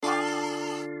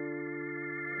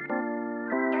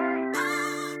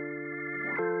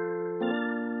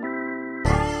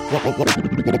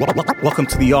Welcome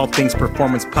to the All Things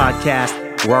Performance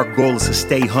Podcast, where our goal is to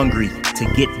stay hungry,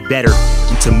 to get better,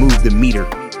 and to move the meter.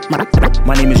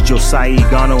 My name is Josiah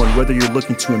Igano, and whether you're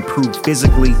looking to improve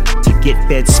physically, to get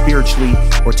fed spiritually,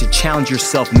 or to challenge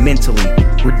yourself mentally,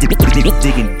 we're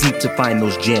digging deep to find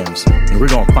those gems, and we're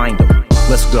gonna find them.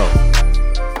 Let's go.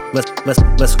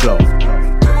 Let's go.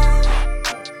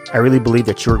 I really believe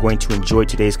that you're going to enjoy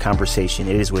today's conversation.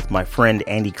 It is with my friend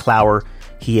Andy Clower.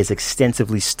 He has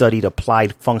extensively studied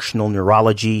applied functional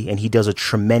neurology, and he does a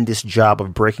tremendous job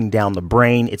of breaking down the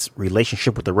brain, its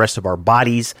relationship with the rest of our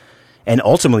bodies, and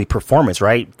ultimately performance,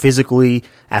 right? Physically,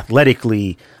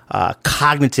 athletically,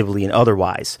 cognitively, and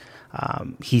otherwise.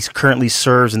 He currently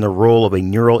serves in the role of a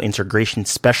neural integration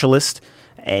specialist,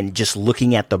 and just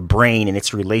looking at the brain and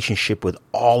its relationship with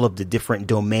all of the different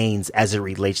domains as it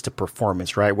relates to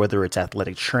performance, right? Whether it's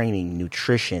athletic training,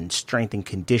 nutrition, strength and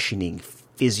conditioning,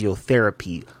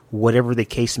 physiotherapy, whatever the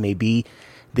case may be.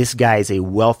 This guy is a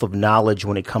wealth of knowledge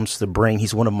when it comes to the brain.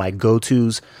 He's one of my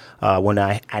go-tos when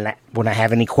I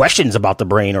have any questions about the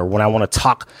brain, or when I want to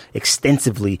talk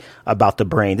extensively about the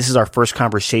brain. This is our first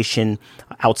conversation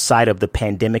outside of the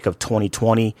pandemic of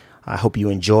 2020. I hope you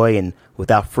enjoy, and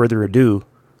without further ado,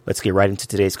 let's get right into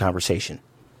today's conversation.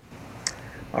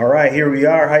 All right, here we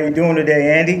are. How you doing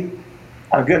today, Andy?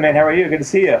 I'm good, man. How are you? Good to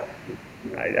see you.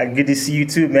 Good to see you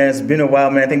too, man. It's been a while,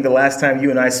 man. I think the last time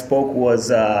you and I spoke was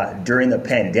during the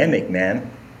pandemic, man.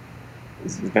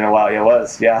 It's been a while. Yeah, it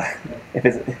was. Yeah. It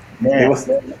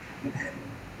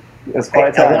was quite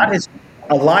a time.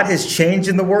 A lot has changed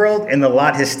in the world, and a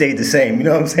lot has stayed the same. You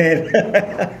know what I'm saying?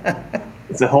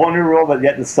 It's a whole new world, but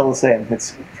yet it's still the same.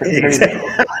 It's pretty crazy.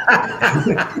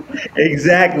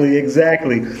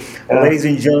 Exactly. Ladies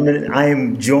and gentlemen, I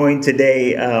am joined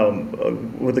today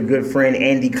with a good friend,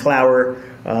 Andy Clower.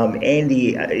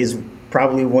 Andy is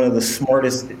probably one of the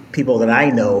smartest people that I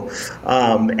know.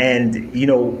 And, you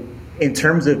know, in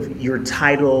terms of your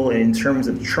title and in terms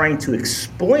of trying to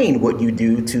explain what you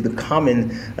do to the common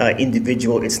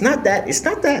individual, it's not that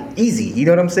easy. You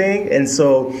know what I'm saying? And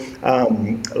so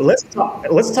let's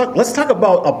talk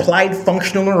about applied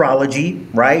functional neurology,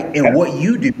 right? And what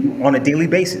you do on a daily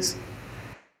basis.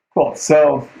 Cool.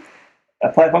 So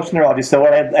applied functional neurology. So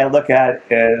what I look at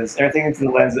is everything through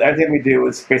the lens. Everything we do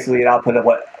is basically an output of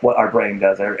what our brain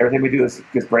does. Everything we do is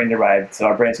brain derived. So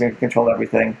our brain's going to control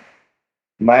everything.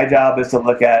 My job is to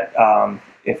look at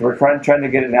if we're trying to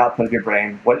get an output of your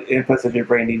brain, what inputs does your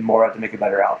brain need more of to make a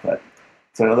better output?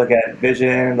 So to look at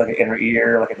vision, look at inner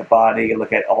ear, look at the body,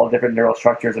 look at all the different neural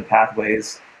structures and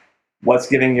pathways. What's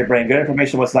giving your brain good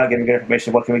information? What's not giving good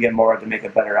information? What can we get more of to make a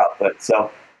better output? So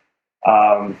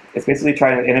it's basically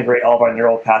trying to integrate all of our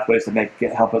neural pathways to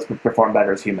help us perform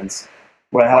better as humans.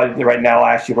 Right now,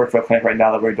 I actually work for a clinic right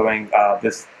now that we're doing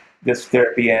this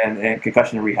therapy and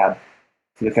concussion rehab.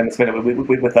 So they kind of spend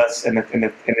it with us in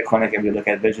the clinic, and we look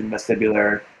at vision,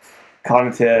 vestibular,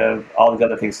 cognitive, all these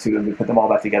other things too, and we put them all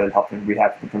back together and help them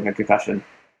rehab from concussion.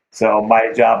 So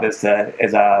my job is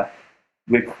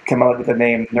we come up with the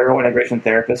name Neural Integration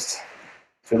Therapist.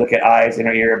 So we look at eyes,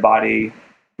 inner ear, body,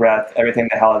 breath, everything,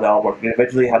 how they all work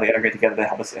individually, how they integrate together to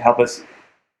help us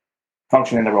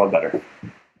function in the world better.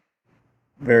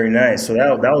 Very nice. So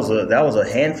that was a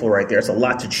handful right there. It's a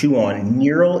lot to chew on.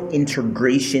 Neural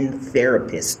integration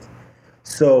therapist.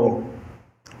 So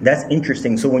that's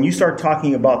interesting. So when you start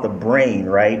talking about the brain,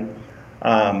 right?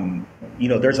 You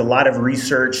know, there's a lot of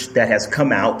research that has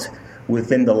come out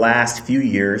within the last few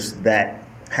years that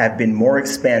have been more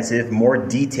expansive, more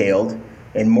detailed,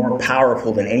 and more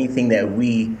powerful than anything that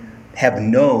we have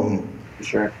known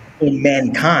in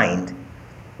mankind.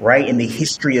 Right, in the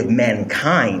history of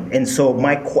mankind. And so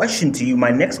my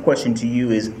next question to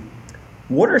you is,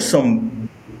 what are some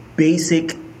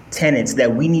basic tenets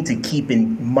that we need to keep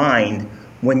in mind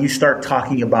when you start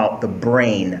talking about the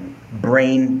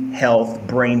brain health,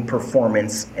 brain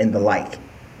performance, and the like?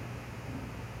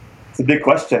 It's a big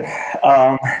question.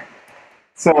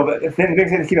 So the thing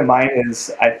to keep in mind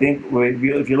is, I think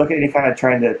if you look at any kind of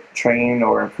trying to train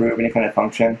or improve any kind of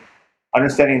function,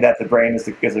 understanding that the brain is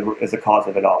the cause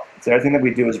of it all. So everything that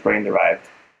we do is brain derived,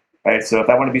 right? So if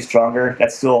I want to be stronger,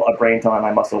 that's still a brain telling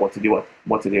my muscle what to do.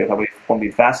 What to do. If I want to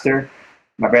be faster,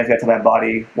 my brain's going to tell my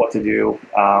body what to do.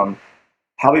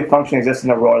 How we function and exist in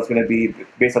the world is going to be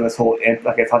based on this whole,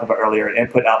 like I talked about earlier,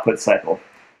 input-output cycle.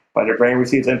 Right? Our brain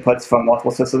receives inputs from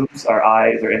multiple systems: our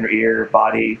eyes, our inner ear,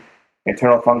 body,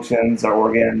 internal functions, our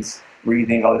organs,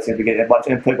 breathing, all these things. We get a bunch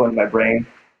of input going to my brain.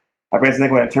 My brain's then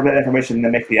going to interpret that information and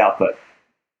then make the output.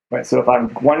 Right. So if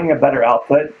I'm wanting a better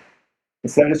output,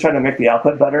 instead of just trying to make the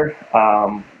output better,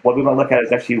 what we want to look at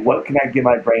is actually what can I give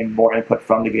my brain more input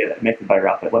from to make a better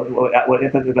output? What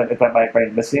input is my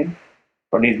brain missing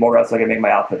or needs more of so I can make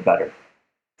my output better?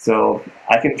 So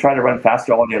I can try to run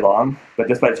faster all day long, but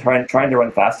just by trying to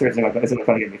run faster isn't going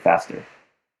to get me faster,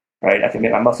 right? I can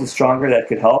make my muscles stronger. That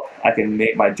could help. I can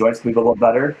make my joints move a little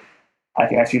better. I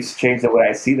can actually change the way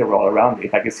I see the world around me.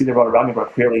 If I can see the world around me more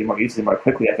clearly, more easily, more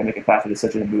quickly, I can make a faster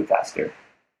decision and move faster.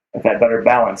 If I have better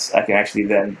balance, I can actually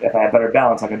then, if I have better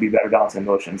balance, I can be better balanced in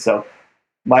motion. So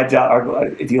my job,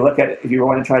 if you want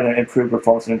to try to improve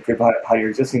performance and improve how you're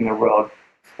existing in the world,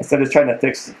 instead of trying to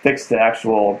fix the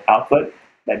actual output,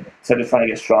 instead of trying to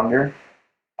get stronger,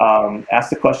 ask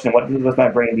the question: what does my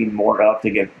brain need more of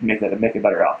to make a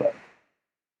better output?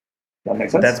 That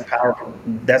makes sense. That's powerful.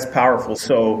 That's powerful.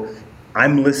 So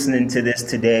I'm listening to this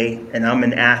today, and I'm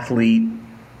an athlete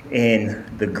in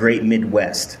the great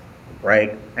Midwest,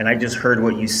 right? And I just heard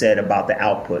what you said about the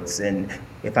outputs. And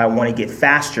if I want to get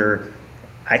faster,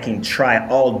 I can try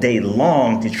all day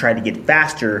long to try to get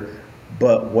faster.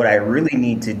 But what I really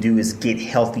need to do is get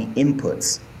healthy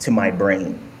inputs to my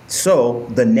brain. So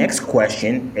the next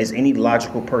question, as any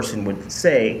logical person would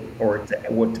say or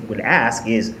would ask,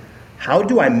 is how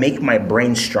do I make my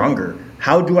brain stronger?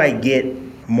 How do I get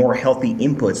more healthy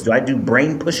inputs? Do I do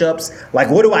brain push-ups? Like,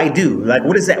 what do I do? Like,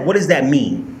 what does that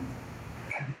mean?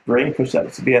 Brain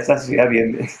push-ups. Yes, that's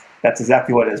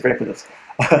exactly what it is. Brain push-ups.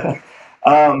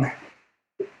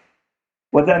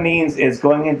 What that means is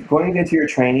going into your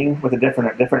training with a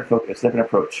different focus, different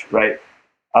approach, right?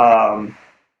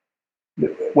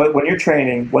 When you're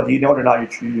training, whether you know it or not, you're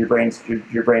training your brain,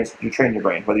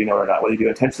 whether you know it or not, whether you do it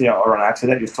intentionally or on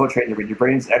accident, you're still training your brain. Your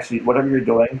brain's actually, whatever you're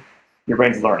doing, your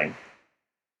brain's learning,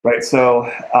 right? So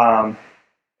if I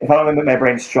want to make my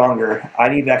brain stronger, I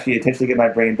need to actually intentionally get my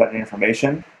brain better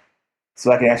information,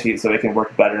 so it can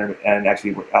work better and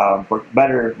actually work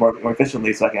better, more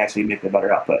efficiently, so I can actually make the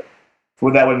better output. So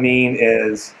what that would mean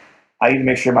is I need to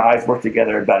make sure my eyes work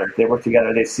together better. If they work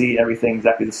together, they see everything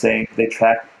exactly the same. They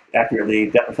track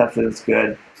accurately. Depth perception is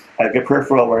good. I have good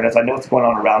peripheral awareness. I know what's going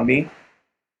on around me,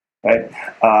 right?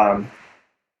 I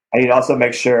need to also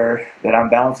make sure that I'm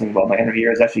balancing well. My inner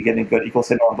ear is actually getting good equal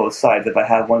signal on both sides. If I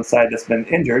have one side that's been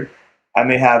injured, I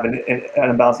may have an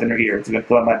imbalanced inner ear. It's going to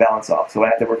throw my balance off. So I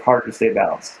have to work harder to stay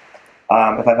balanced.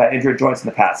 If I've had injured joints in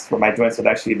the past, where my joints have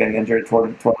actually been injured,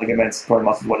 torn ligaments, torn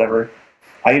muscles, whatever,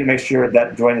 I need to make sure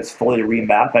that joint is fully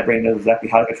remapped. My brain knows exactly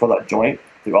how to control that joint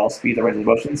through all speed and range of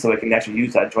motion, so it can actually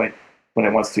use that joint when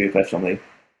it wants to efficiently.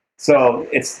 So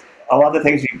it's a lot of the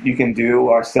things you can do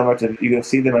are similar to, you'll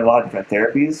see them in a lot of different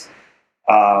therapies.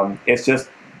 It's just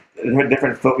a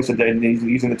different focus and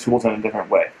using the tools in a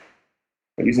different way.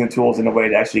 But using the tools in a way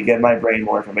to actually get my brain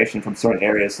more information from certain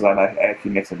areas, so that I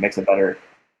actually makes it better.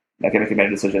 I can make a better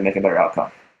decision, make a better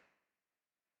outcome.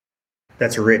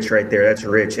 That's rich right there. That's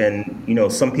rich. And,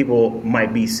 some people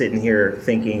might be sitting here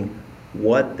thinking,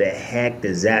 what the heck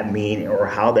does that mean? Or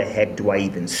how the heck do I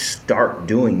even start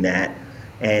doing that?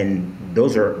 And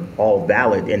those are all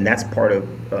valid. And that's part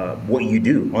of what you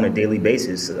do on a daily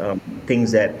basis.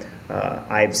 Things that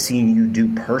I've seen you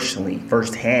do personally,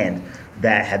 firsthand,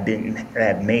 that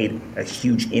have made a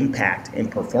huge impact in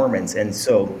performance. And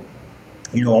so,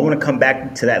 I want to come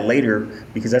back to that later,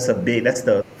 because that's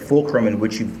the fulcrum in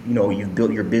which you've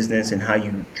built your business and how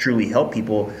you truly help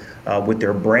people with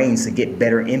their brains to get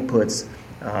better inputs.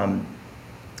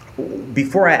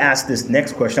 Before I ask this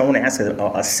next question, I want to ask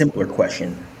a simpler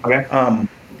question. Okay.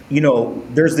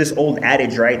 There's this old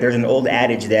adage, right? There's an old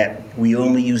adage that we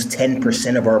only use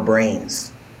 10% of our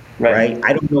brains, right?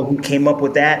 I don't know who came up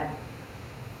with that.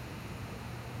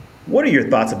 What are your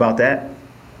thoughts about that?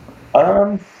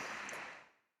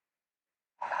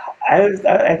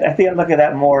 I think I look at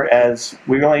that more as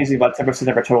we're only using about 10%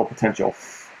 of our total potential,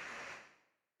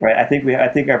 right? I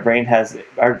think our brain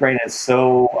is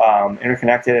so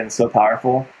interconnected and so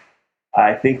powerful.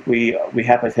 I think we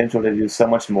have potential to do so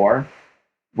much more.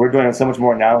 We're doing so much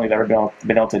more now than we've ever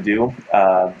been able to do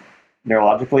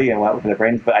neurologically and with the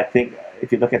brains. But I think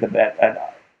if you look at the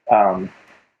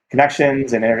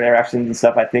connections and interactions and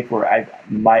stuff, I think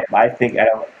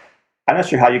I'm not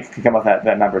sure how you can come up with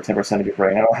that number, 10% of your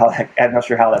brain. I'm not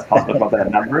sure how that's possible to come up with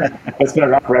that number. But it's been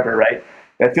around forever, right?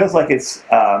 It feels like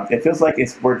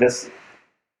we're just,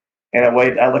 in a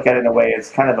way, I look at it in a way, it's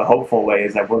kind of a hopeful way,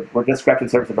 is that we're just scratching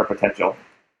the surface of our potential.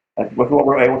 Like what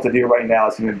we're able to do right now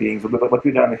as human beings, what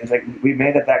we've done is we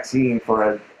made a vaccine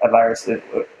for a virus that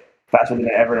faster than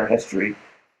ever in our history,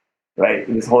 right?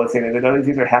 And this whole thing, these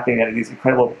things are happening at these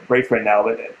incredible rates right now,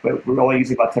 but we're only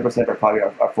using about 10% of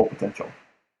our full potential.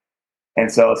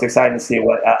 And so it's exciting to see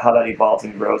how that evolves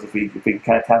and grows. If we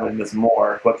kind of tap into this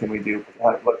more, what can we do?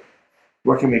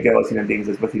 Where can we go as human beings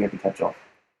with human potential?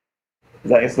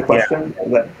 Does that answer the question?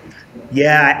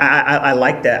 Yeah, I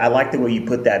like that. I like the way you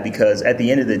put that, because at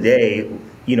the end of the day,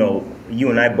 you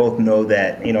and I both know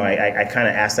that, I kind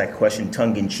of asked that question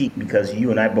tongue in cheek, because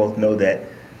you and I both know that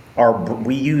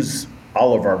we use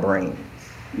all of our brain,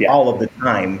 all of the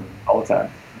time,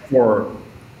 for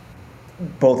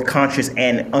both conscious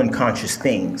and unconscious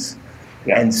things.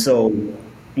 Yeah. And so,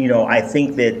 I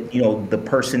think that, the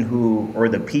person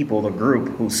the group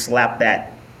who slapped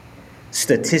that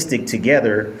statistic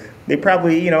together, they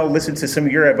probably, listened to some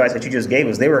of your advice that you just gave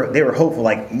us. They were hopeful,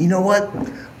 like, you know what?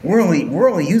 We're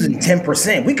only using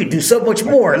 10%. We could do so much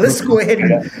more. Let's go ahead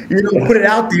and put it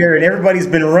out there. And everybody's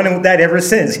been running with that ever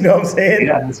since. You know what I'm saying?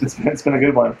 Yeah, it's been a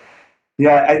good one.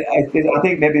 Yeah, I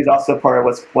think maybe it's also part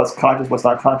of what's conscious, what's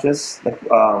not conscious. Like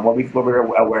what we're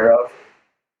aware of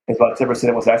is about 10%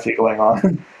 of what's actually going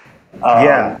on.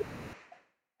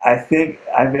 I think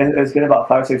it's been about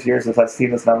 5 or 6 years since I've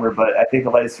seen this number, but I think the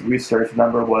latest research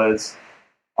number was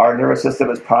our nervous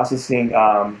system is processing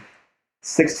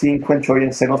 16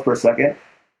 quintillion signals per second.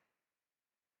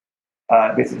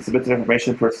 Basically, it's a bit of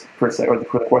information per second, or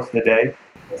for the course of the day.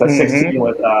 So 16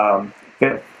 with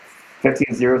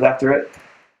 15 zeros after it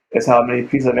is how many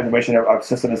pieces of information our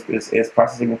system is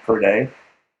processing per day.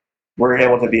 We're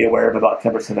able to be aware of about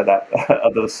 10% of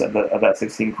that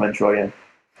 16 quintillion.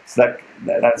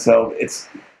 So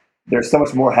there's so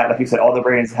much more. Like you said, all the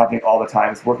brain is happening all the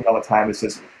time. It's working all the time. It's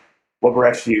just what we're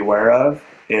actually aware of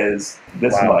is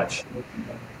this much,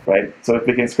 right? So if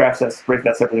we can break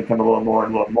that separately, become a little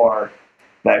more,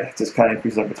 that just kind of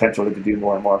increases our potential to do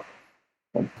more and more.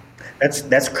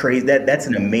 That's crazy. That's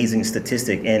an amazing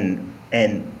statistic, and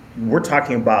we're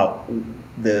talking about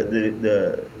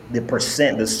the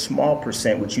percent, the small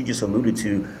percent, which you just alluded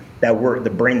to, that the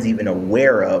brain's even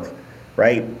aware of,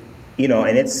 right?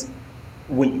 And it's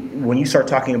when you start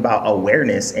talking about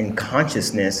awareness and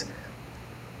consciousness,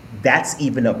 that's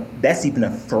even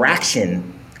a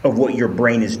fraction of what your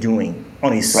brain is doing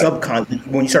on a subconscious.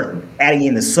 When you start adding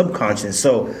in the subconscious,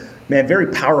 so man, very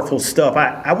powerful stuff.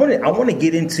 I want to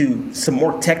get into some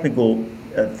more technical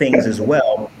things as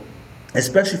well,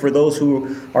 especially for those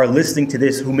who are listening to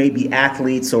this who may be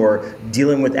athletes or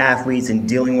dealing with athletes and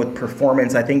dealing with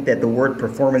performance. I think that the word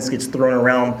performance gets thrown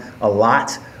around a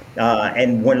lot.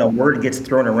 And when a word gets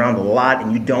thrown around a lot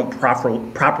and you don't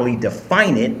properly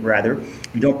define it,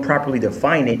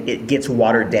 it gets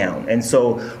watered down. And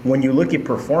so when you look at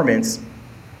performance,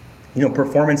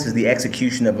 performance is the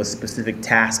execution of a specific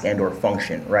task and or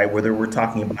function, right? Whether we're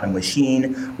talking about a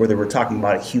machine, whether we're talking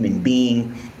about a human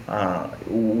being,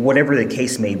 whatever the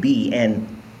case may be. And,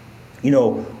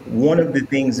 one of the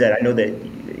things that I know that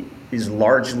is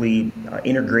largely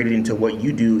integrated into what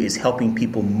you do is helping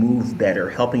people move better,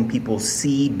 helping people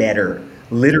see better,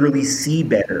 literally see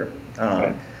better.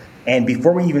 And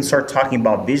before we even start talking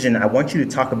about vision, I want you to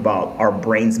talk about our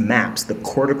brain's maps, the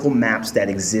cortical maps that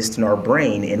exist in our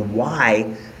brain, and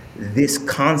why this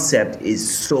concept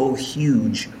is so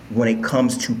huge when it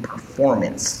comes to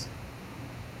performance.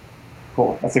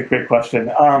 Cool. That's a great question.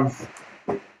 How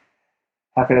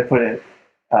can I put it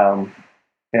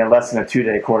in less than a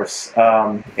 2-day course?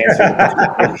 Answer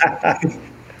the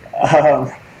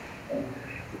question.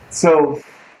 So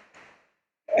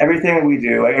everything we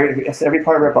do, every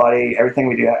part of our body, everything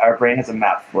we do, our brain has a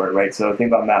map for it, right? So think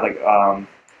about map, like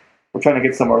we're trying to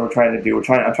get somewhere. I'm trying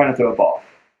to throw a ball.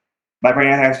 My brain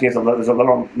actually has there's a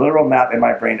literal map in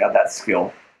my brain of that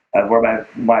skill, of where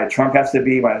my trunk has to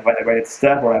be, my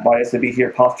step, where my body has to be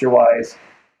here, posture-wise,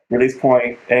 release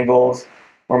point, angles,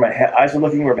 where my eyes are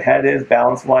looking, where my head is,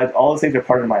 balance-wise. All those things are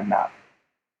part of my map,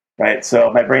 right?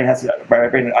 So my brain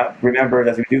remembers,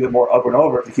 as we do the more over and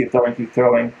over, to keep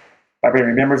throwing. My brain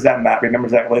remembers that map,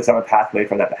 remembers that relates on a pathway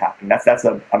for that to happen. That's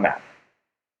a map,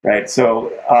 right?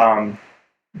 So,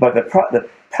 but the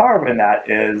power in that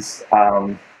is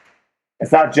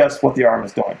it's not just what the arm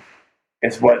is doing.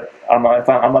 It's what I'm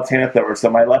left-handed thrower, so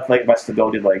my left leg, my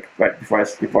stability leg, right before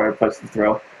I push the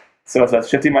throw. So it's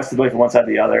shifting my stability from one side to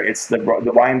the other. It's the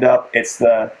wind up. It's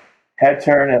the head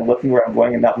turn and looking where I'm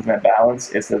going and not losing my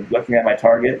balance. It's the looking at my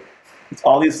target. It's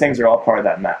all these things are all part of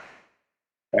that map,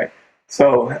 right?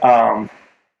 So,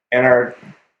 in our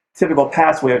typical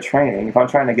past way of training, if I'm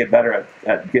trying to get better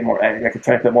at get more, I could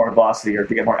try to put more velocity or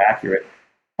to get more accurate.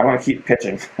 I'm going to keep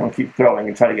pitching. I'm going to keep throwing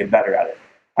and try to get better at it.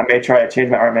 I may try to change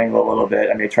my arm angle a little bit.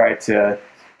 I may try to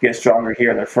get stronger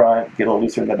here in the front, get a little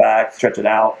looser in the back, stretch it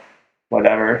out,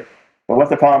 whatever. But what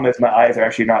the problem is, my eyes are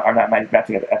actually not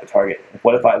matching at the target.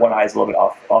 What if one eye is a little bit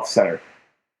off center?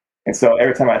 And so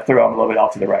every time I throw, I'm a little bit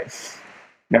off to the right.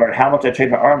 No matter how much I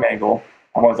change my arm angle,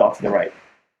 I'm always off to the right.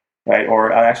 Right?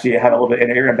 Or I actually have a little bit of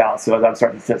ear imbalance. So as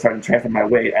I'm starting to transfer my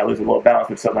weight, I lose a little balance,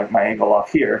 which so my angle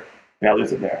off here, and I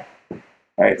lose it there.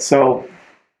 Right? So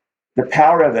the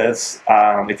power of this,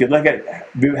 if you look at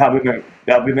how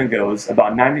movement goes,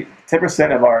 about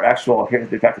 10% of our actual, here's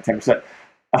the fact of 10%,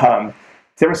 10%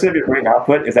 of your brain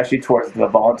output is actually towards the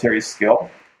voluntary skill.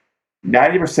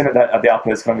 90% of the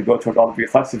output is going to go towards all the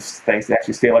reflexive things that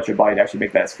actually stabilize your body to actually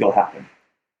make that skill happen.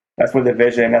 That's where the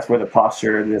vision, that's where the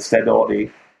posture, the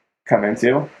stability come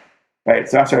into. Right?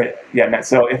 So so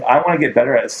if I want to get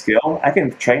better at a skill, I can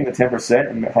train the 10%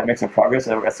 and make some progress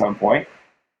at some point.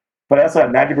 But I also have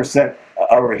 90%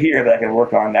 over here that I can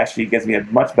work on that actually gives me a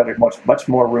much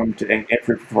more room to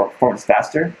improve performance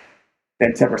faster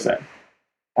than 10%.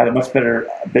 I have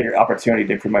a bigger opportunity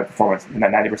to improve my performance in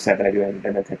that 90% than I do in the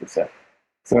 10%.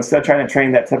 So instead of trying to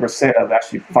train that 10% of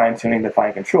actually fine-tuning the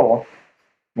fine control,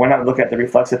 why not look at the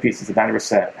reflexive pieces of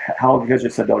 90%? How good is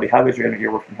your stability? How good is your energy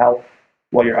working? How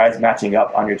well your eyes matching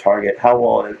up on your target? How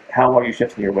well are you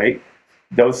shifting your weight?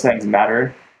 Those things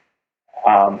matter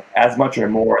as much or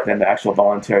more than the actual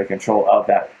voluntary control of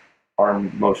that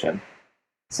arm motion.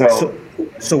 So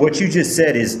what you just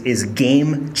said is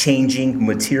game-changing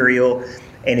material.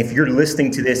 And if you're listening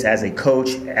to this as a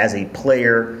coach, as a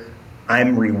player,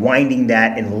 I'm rewinding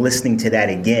that and listening to that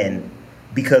again,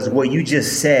 because what you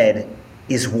just said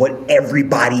is what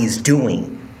everybody is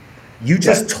doing. You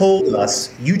just told us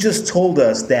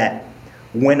that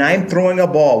when I'm throwing a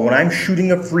ball, when I'm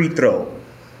shooting a free throw,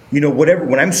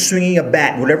 when I'm swinging a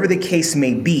bat, whatever the case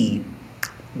may be,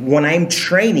 when I'm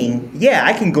training,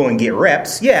 I can go and get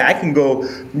reps. I can go,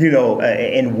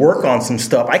 and work on some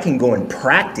stuff. I can go and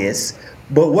practice.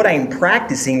 But what I'm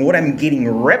practicing, what I'm getting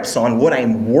reps on, what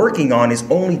I'm working on is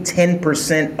only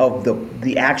 10% of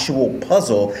the actual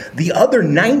puzzle. The other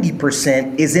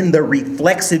 90% is in the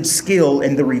reflexive skill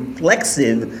and the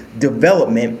reflexive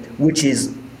development, which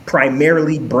is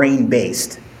primarily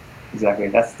brain-based. Exactly.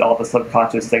 That's all the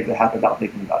subconscious things that happen without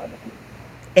thinking about it.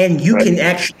 And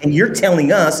you're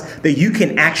telling us that you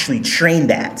can actually train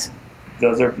that.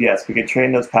 We can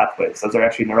train those pathways. Those are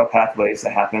actually neural pathways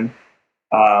that happen.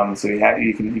 So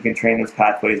you can train those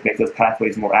pathways, make those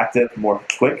pathways more active, more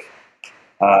quick,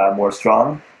 more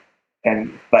strong,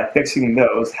 and by fixing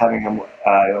those, having them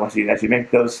as you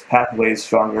make those pathways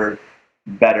stronger,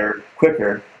 better,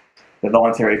 quicker, the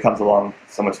voluntary comes along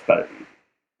so much better,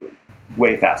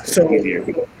 way faster, easier.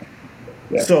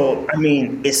 Yeah. So I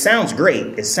mean, it sounds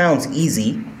great. It sounds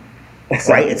easy,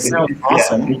 right? It sounds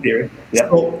awesome. In theory. Yeah.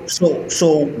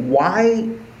 So why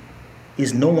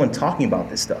is no one talking about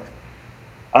this stuff?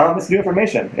 It's new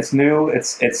information. It's new. It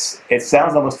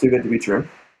sounds almost too good to be true,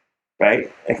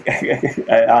 right?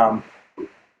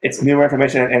 It's newer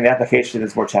information, and the application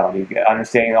is more challenging.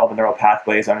 Understanding all the neural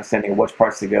pathways, understanding which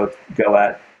parts to go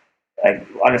at, like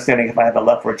understanding if I have a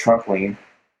leftward trunk lean,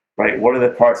 right? What are the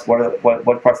parts?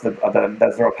 What parts of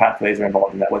those neural pathways are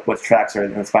involved in that? What tracks are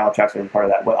in the spinal tracks are part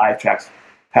of that? What eye tracks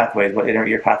pathways? What inner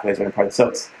ear pathways are in part of it?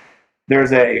 So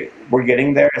we're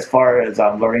getting there as far as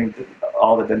learning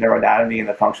all the neuroanatomy and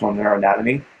the functional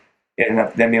neuroanatomy, and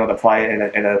then being able to apply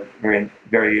it in a very,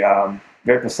 very,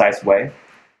 very precise way.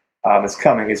 It's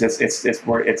coming.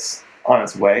 It's on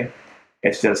its way.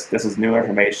 It's just, this is new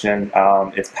information.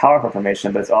 It's powerful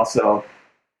information, but it's also,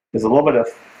 there's a little bit of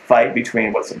fight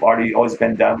between what's already always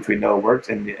been done, between know it works,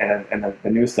 and the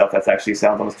new stuff that's actually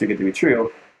sounds almost too good to be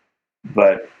true.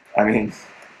 But I mean,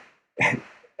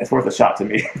 it's worth a shot to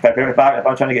me. If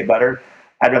I'm trying to get better,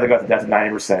 I'd rather go to that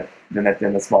 90%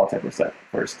 than the small 10%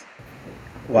 first.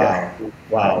 Wow. Yeah.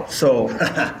 Wow.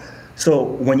 So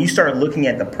when you start looking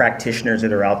at the practitioners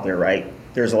that are out there, right,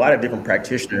 there's a lot of different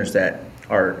practitioners that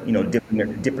are,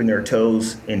 dipping their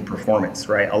toes in performance,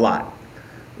 right? A lot.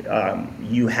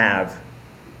 You have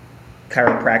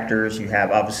chiropractors, you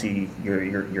have obviously your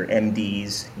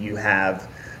MDs, you have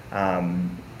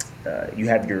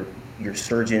your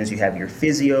surgeons, you have your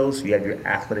physios, you have your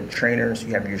athletic trainers,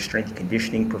 you have your strength and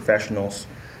conditioning professionals,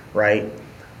 right?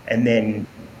 And then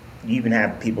you even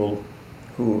have people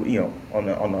who, on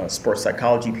the sports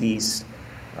psychology piece.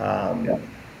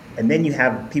 And then you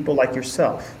have people like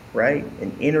yourself, right?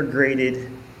 An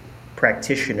integrated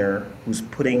practitioner who's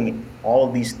putting all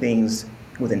of these things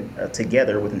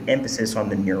together with an emphasis on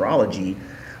the neurology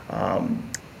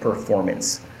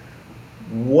performance.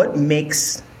 What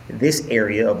makes this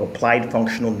area of applied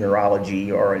functional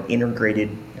neurology, or an integrated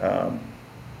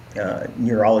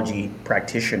neurology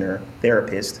practitioner,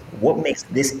 therapist, what makes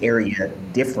this area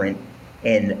different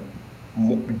and,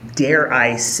 dare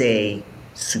I say,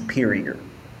 superior?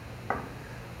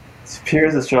 Superior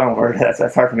is a strong word.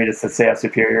 That's hard for me to say I'm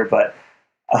superior, but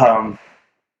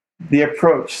the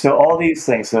approach. So all these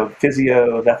things, so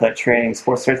physio, athletic training,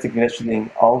 sports strength and conditioning,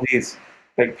 all these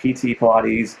like PT,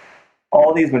 Pilates,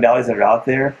 all these modalities that are out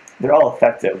there, they're all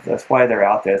effective. That's why they're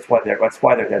out there. That's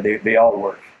why they're there. They all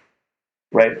work,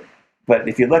 right? But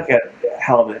if you look at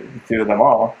how through them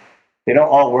all, they don't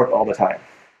all work all the time.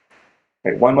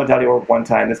 Right? One modality will work one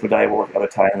time. This modality will work the other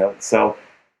time. So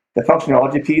the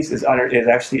functionality piece is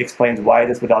actually explains why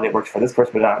this modality works for this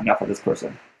person, but not for this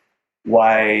person.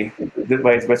 Why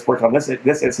it's worked on this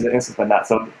instance, but not.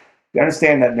 So you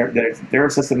understand that their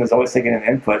system is always taking in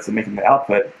inputs and making the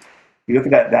output. You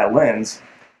look at that lens.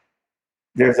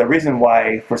 There's a reason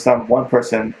why for one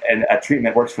person and a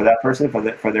treatment works for that person for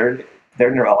their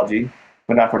neurology,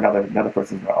 but not for another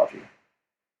person's neurology.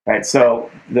 Right. So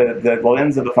the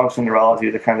lens of the functional neurology,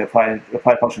 the kind of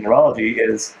applied functional neurology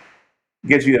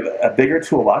gives you a bigger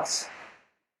toolbox,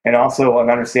 and also an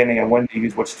understanding of when to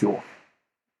use which tool.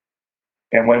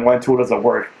 And when one tool doesn't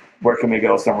work, where can we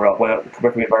go somewhere else?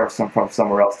 Where can we borrow from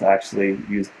somewhere else to actually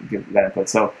give that input?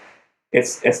 So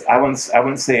I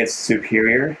wouldn't say it's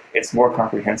superior. It's more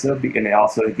comprehensive, and it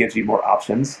also gives you more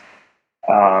options.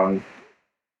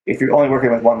 If you're only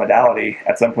working with one modality,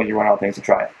 at some point you run out of things to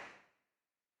try.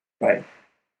 Right.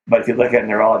 But if you look at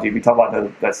neurology, we talk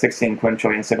about the 16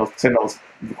 quintillion signals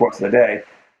in the course of the day.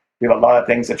 We have a lot of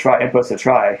things inputs to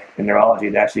try in neurology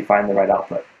to actually find the right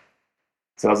output.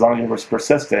 So as long as you're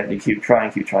persistent, you keep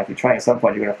trying. At some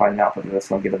point, you're going to find an output that's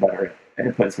going to get a better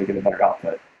input, it's going to get a better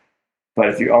output. But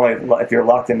if you're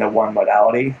locked into one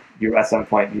modality, at some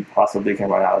point you possibly can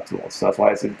run out of tools. So that's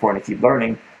why it's important to keep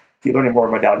learning more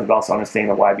modalities, but also understanding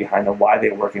the why behind them, why they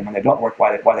work, and when they don't work,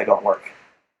 why they don't work.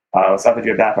 It's not that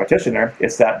you're a bad practitioner;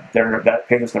 it's that that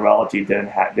patient's neurology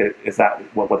is that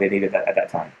what they needed at that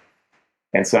time.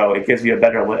 And so it gives you a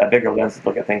bigger lens to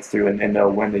look at things through and know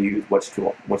when to use which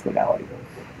tool, which modality.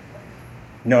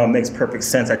 No, it makes perfect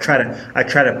sense. I try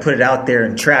to put it out there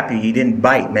and trap you. You didn't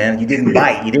bite, man. You didn't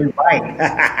bite.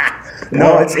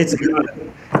 No, it's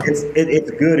good.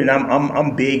 It's good, and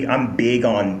I'm big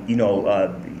on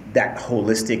that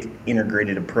holistic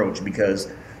integrated approach,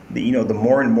 because the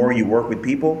more and more you work with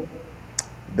people,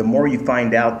 the more you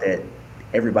find out that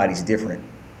everybody's different.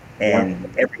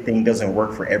 And everything doesn't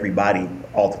work for everybody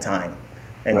all the time.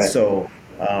 And right. So,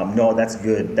 no, that's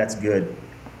good. That's good.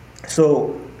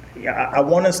 So I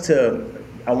want us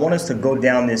to go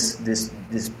down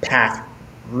this path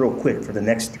real quick for the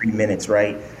next 3 minutes,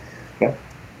 right? Okay.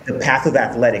 The path of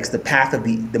athletics, the path of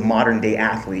the modern day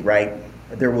athlete, right?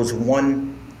 There was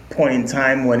one point in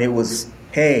time when it was,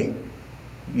 hey,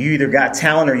 you either got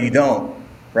talent or you don't,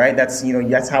 right?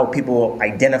 That's how people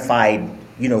identified,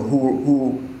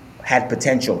 who had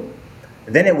potential.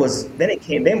 Then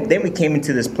we came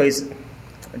into this place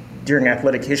during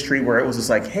athletic history where it was just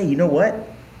like, hey, you know what?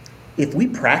 If we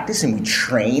practice and we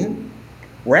train,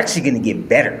 we're actually going to get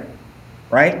better,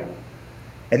 right?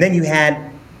 And then you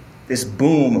had this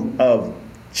boom of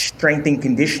strength and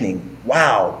conditioning.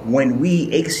 Wow, when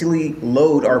we actually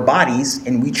load our bodies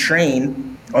and we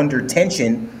train under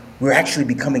tension, we're actually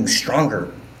becoming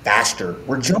stronger, faster.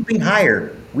 We're jumping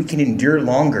higher. We can endure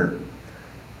longer.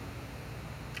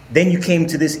 Then you came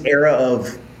to this era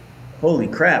of, holy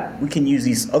crap, we can use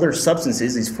these other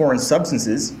substances, these foreign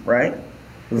substances, right?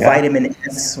 Yeah. Vitamin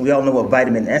S, we all know what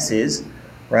vitamin S is,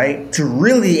 right? To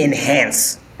really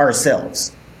enhance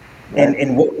ourselves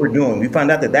and what we're doing. We found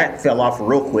out that fell off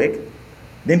real quick.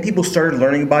 Then people started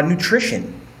learning about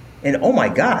nutrition. And oh my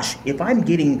gosh, if I'm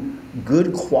getting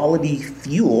good quality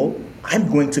fuel,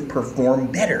 I'm going to perform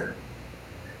better,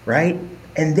 right?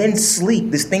 And then sleep,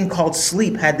 this thing called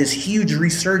sleep had this huge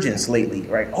resurgence lately,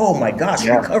 right? Oh my gosh,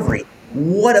 recovery.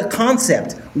 What a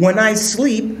concept. When I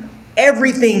sleep,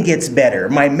 everything gets better.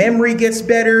 My memory gets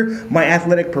better. My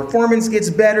athletic performance gets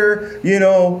better.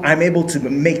 I'm able to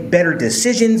make better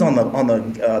decisions on the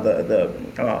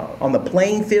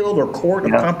playing field or court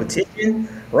of competition,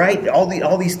 right?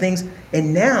 All these things.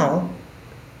 And now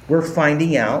we're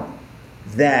finding out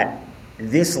that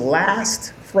this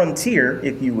last frontier,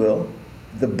 if you will,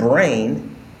 the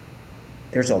brain,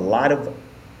 there's a lot of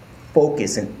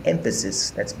focus and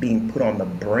emphasis that's being put on the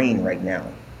brain right now.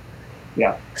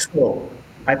 Yeah. So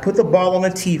I put the ball on the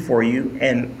tee for you,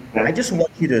 and I just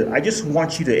want you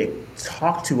to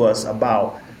talk to us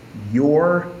about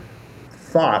your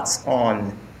thoughts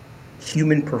on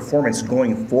human performance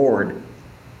going forward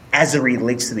as it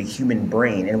relates to the human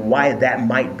brain and why that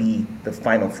might be the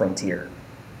final frontier.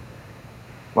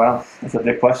 Wow, that's a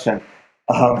big question.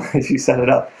 If you set it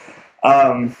up,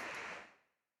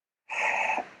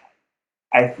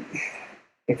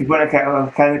 if you want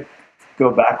to kind of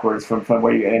go backwards from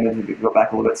where you ended to go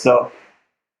back a little bit. So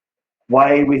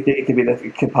why we think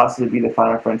it could possibly be the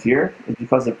final frontier is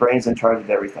because the brain's in charge of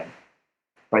everything.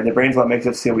 Right? The brain's what makes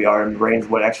us who we are, and the brain's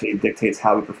what actually dictates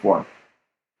how we perform.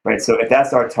 Right? So if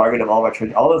that's our target of all of our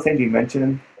training, all those things you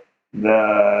mentioned,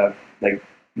 the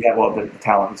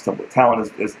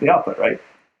talent is the output, right?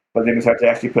 But then we start to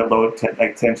actually put low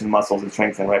tension muscles and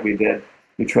strengthen, right? We did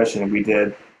nutrition, we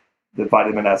did the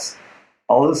vitamin S.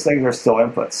 All those things are still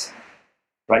inputs,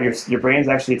 right? Your brain's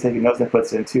actually taking those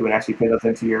inputs into and actually putting those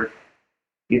into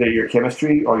either your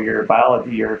chemistry or your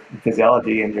biology, your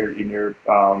physiology, and your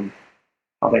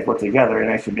how they work together, and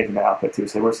actually making that output too.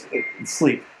 So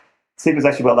sleep. Sleep is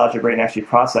actually what allows your brain to actually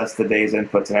process the day's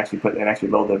inputs and actually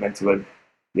load them into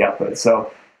the output.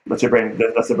 So that's the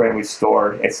brain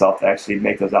restore itself to actually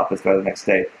make those outputs better the next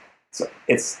day. So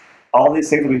it's all these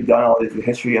things that we've done, all the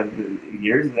history of the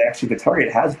years. Actually, the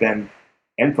target has been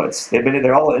inputs.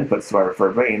 They're all inputs for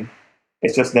our brain.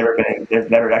 It's just there's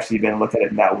never actually been looked at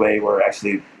it in that way. Where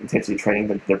actually intentionally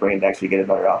training the brain to actually get a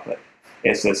better output.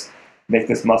 It's just make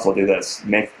this muscle do this,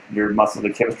 make your muscle, the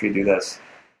chemistry do this.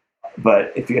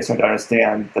 But if you guys start to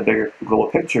understand the bigger global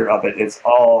picture of it, it's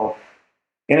all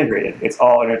integrated. It's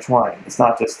all intertwined. It's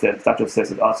not just this.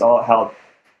 It's all how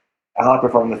I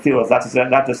perform in the field. It's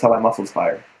not just how my muscles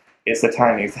fire. It's the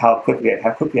timing. It's how quickly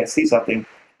I see something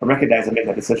and recognize and make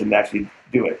that decision to actually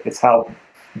do it. It's how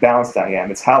balanced I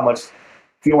am. It's how much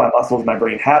fuel my muscles, my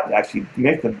brain have to actually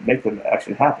make them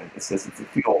actually happen. It's the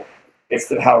fuel.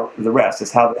 It's how the rest.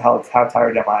 It's how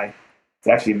tired am I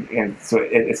to actually. And so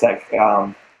it's that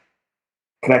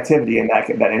connectivity and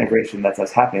that integration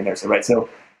that's happening there. So right. So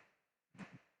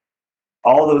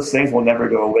all those things will never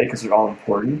go away because they're all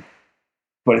important.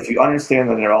 But if you understand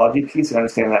the neurology piece and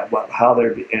understand that where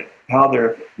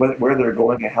they're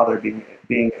going and how they're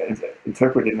being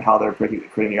interpreted and how they're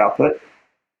creating the output,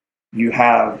 you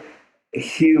have a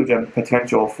huge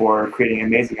potential for creating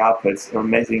amazing outputs or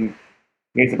amazing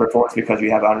performance because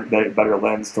you have a better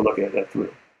lens to look at it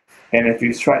through. And if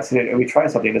we try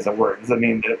something it doesn't work, it doesn't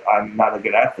mean that I'm not a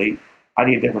good athlete. I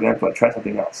need a different input. Try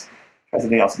something else.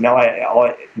 Now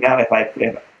if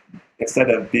instead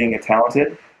of being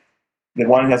talented, the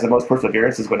one who has the most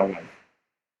perseverance is going to win.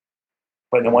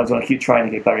 But the ones who want to keep trying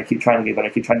to get better, keep trying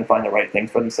to find the right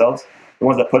things for themselves, the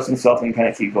ones that push themselves and kind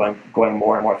of keep going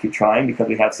more and more, keep trying because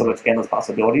we have so much endless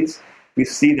possibilities. We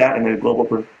see that in the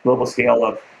global scale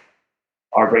of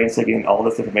our brains taking all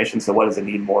this information. So what does it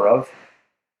need more of?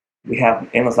 We have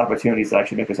endless opportunities to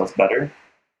actually make ourselves better.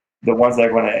 The ones that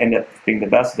are going to end up being the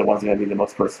best are the ones that are going to be the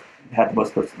most have the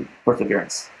most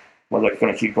perseverance. Ones that are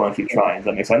going to keep going, keep trying. Does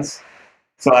that make sense?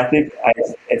 So I think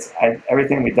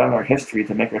everything we've done in our history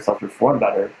to make ourselves perform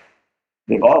better,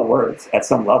 they've all worked at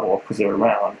some level because they're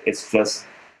around. It's just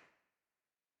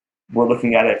we're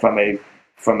looking at it from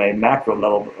a macro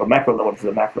level to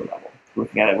the macro level. We're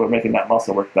looking at it, we're making that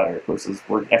muscle work better versus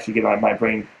we're actually giving my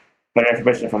brain better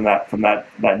information from that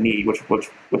knee, which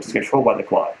is controlled by the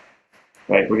quad.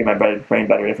 Right? We're giving my brain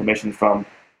better information from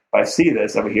if I see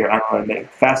this over here, I'm going to make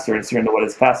it faster and sooner. What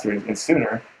is faster and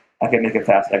sooner? I can make it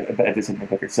fast. I do something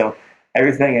quicker. So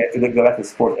everything, if you go back to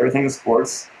sports, everything in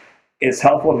sports is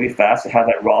helpful to be fast, to have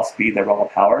that raw speed, that raw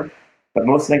power. But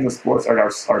most things in sports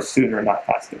are sooner, not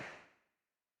faster.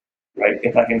 Right?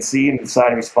 If I can see and decide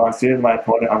and respond sooner to my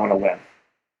opponent, I'm going to win.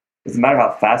 It doesn't matter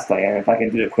how fast I am. If I can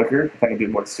do it quicker, if I can do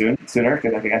it more sooner,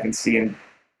 because I can see and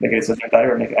make a decision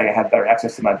better, and I have better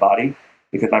access to my body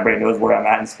because my brain knows where I'm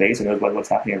at in space and knows what's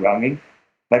happening around me. If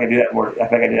I can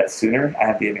do that sooner, I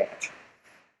have the advantage.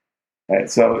 Right?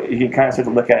 So you can kind of start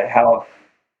to look at how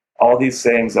all these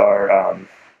things are.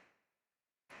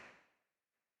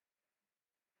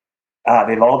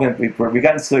 They've all been. We've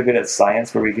gotten so good at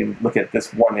science where we can look at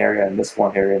this one area and this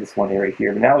one area, this one area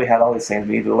here. But now we have all these things.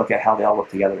 We need to look at how they all work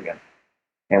together again.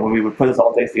 And when we would put this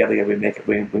all together,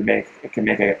 it can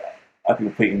make a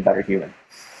complete and better human.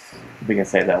 If we can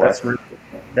say it that way. That's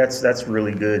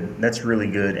really good. That's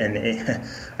really good, and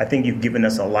I think you've given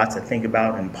us a lot to think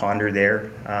about and ponder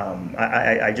there.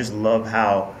 I just love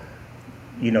how,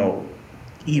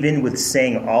 even with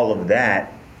saying all of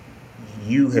that,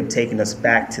 you have taken us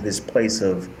back to this place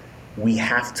of we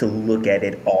have to look at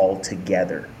it all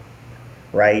together,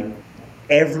 right?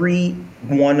 Every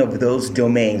one of those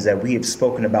domains that we have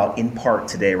spoken about in part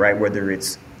today, right? Whether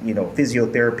it's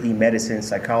physiotherapy, medicine,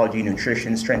 psychology,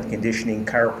 nutrition, strength conditioning,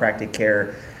 chiropractic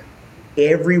care,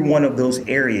 every one of those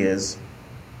areas,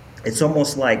 it's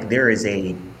almost like there is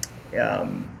I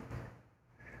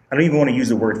don't even want to use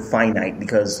the word finite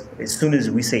because as soon as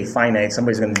we say finite,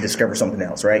 somebody's going to discover something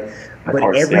else, right?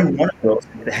 But every one of those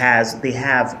have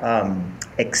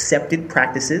accepted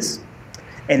practices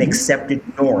and accepted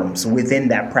norms within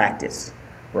that practice,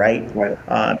 right? Right.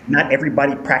 Not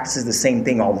everybody practices the same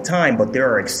thing all the time, but there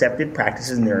are accepted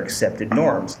practices and there are accepted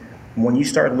norms. When you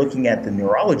start looking at the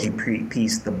neurology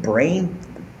piece, the brain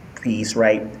piece,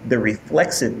 right, the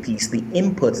reflexive piece, the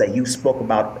inputs that you spoke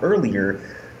about earlier,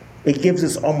 it gives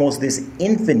us almost this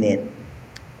infinite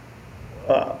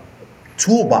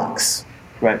toolbox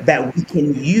that we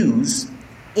can use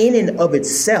in and of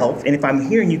itself. And if I'm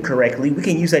hearing you correctly, we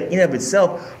can use that in and of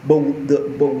itself, but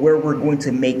where we're going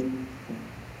to make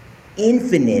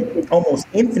almost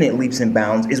infinite leaps and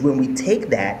bounds is when we take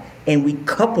that and we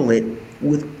couple it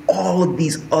with all of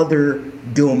these other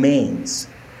domains.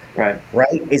 Right.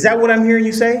 Is that what I'm hearing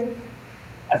you say?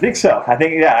 I think so. I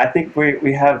think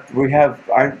we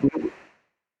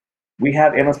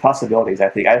endless possibilities. I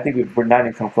think we're not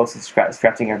even come close to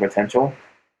scratching our potential.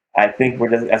 I think we're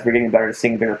just, as we're getting better at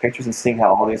seeing bigger pictures and seeing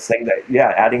how all these things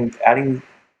adding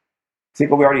take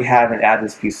what we already have and add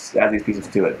these pieces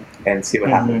to it and see what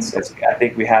happens. I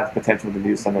think we have potential to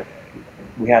do something.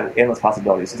 We have endless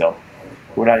possibilities still.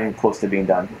 We're not even close to being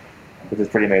done, which is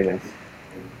pretty amazing.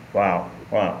 Wow.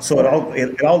 So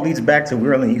it all leads back to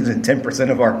we're only using 10%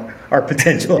 of our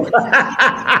potential.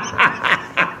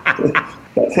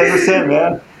 10%,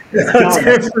 man.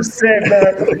 10%,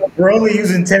 man. We're only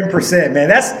using 10%, man.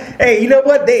 Hey, you know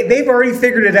what? They've already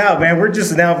figured it out, man. We're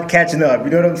just now catching up. You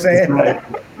know what I'm saying? Right.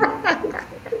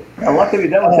 I'm lucky to be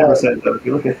done with 10%, though. If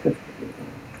you look at it.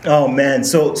 Oh man,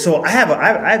 so I have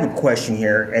a question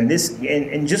here, and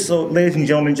just so, ladies and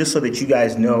gentlemen, just so that you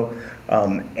guys know,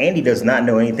 Andy does not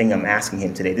know anything I'm asking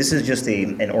him today. This is just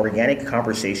an organic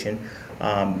conversation,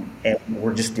 and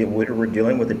we're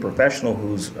dealing with a professional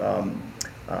who's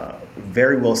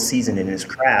very well seasoned in his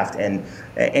craft. And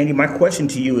Andy, my question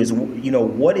to you is,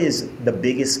 what is the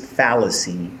biggest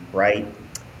fallacy, right?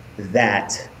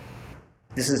 That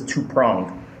this is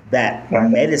two-pronged, that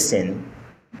medicine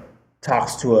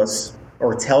talks to us,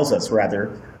 or tells us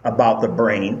rather, about the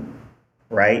brain,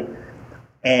 right?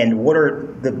 And what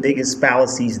are the biggest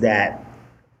fallacies that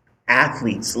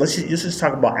athletes, let's just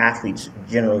talk about athletes,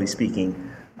 generally speaking,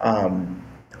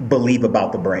 believe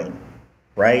about the brain,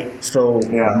 right? So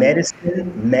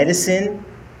medicine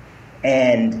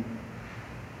and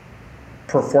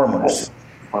performance.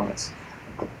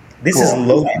 This is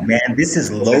loaded, man. This is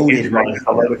loaded, right?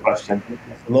 I love the question.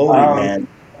 Loaded, man.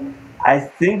 I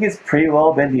think it's pretty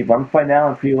well been debunked by now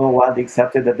and pretty well widely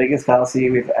accepted. The biggest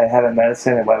fallacy I have in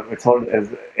medicine and what we're told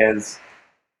is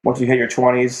once you hit your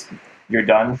 20s, you're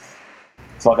done.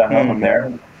 It's all downhill from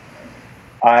there.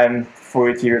 I'm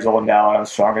 42 years old now, and I'm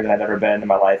stronger than I've ever been in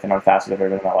my life, and I'm faster than I've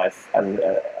ever been in my life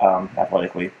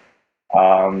athletically.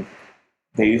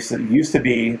 They used to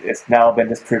be. It's now been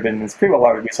disproven. It's pretty well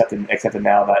widely accepted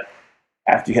now that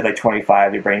after you hit like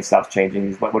 25, your brain stops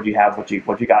changing. What you have with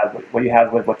what you have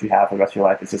for the rest of your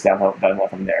life. It's just downhill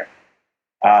from there.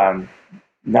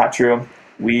 Not true.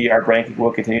 Our brain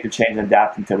will continue to change and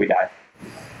adapt until we die.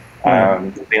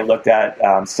 They looked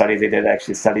at studies. They did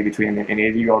actually a study between an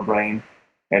 80-year-old brain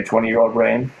and a 20-year-old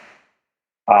brain.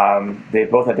 They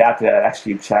both adapted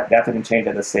and changed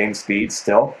at the same speed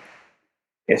still.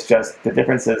 It's just the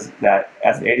difference is that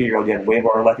as an 80-year-old, you have way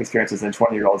more life experiences than a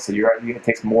 20-year-old, so it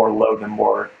takes more load and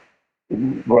more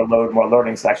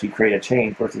learnings to actually create a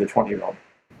change versus a 20-year-old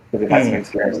because they've had some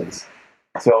experiences.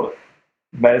 So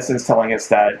medicine's telling us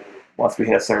that once we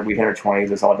hit our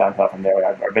 20s, it's all downhill from there.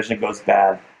 Our vision goes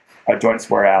bad, our joints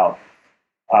wear out.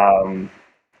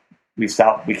 We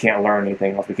stop. We can't learn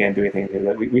anything else. We can't do anything.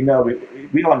 We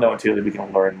don't know until we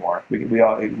can learn more.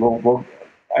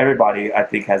 Everybody, I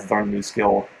think, has learned a new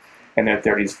skill in their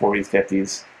 30s, 40s,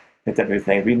 50s, hit that new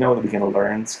thing. We know that we can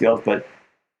learn skills, but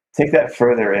take that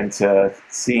further into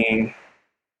seeing,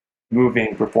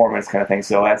 moving, performance kind of thing.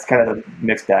 So that's kind of the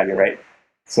mixed bag, right?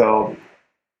 So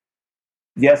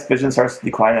yes, vision starts to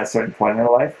decline at a certain point in their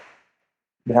life,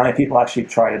 but how many people actually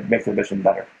try to make their vision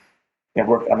better and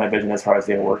work on their vision as hard as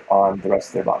they work on the rest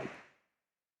of their body?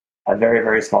 A very,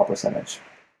 very small percentage.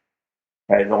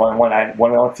 Right, one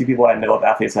of the few people I know of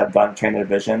athletes that have trained their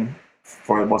vision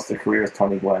for most of their career is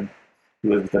Tony Gwynn,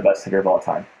 who is the best hitter of all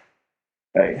time.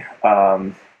 Right.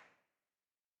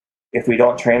 If we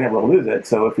don't train it, we'll lose it.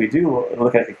 So if we do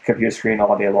look at a computer screen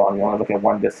all day long, we only look at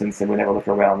one distance and we never look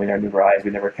around, we never move our eyes,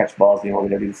 we never catch balls anymore, we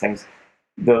never do these things,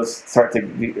 the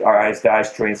eye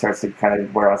strain starts to kind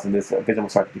of wear us and this vision will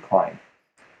start to decline.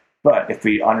 But if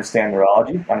we understand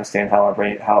neurology, understand how our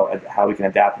brain, how we can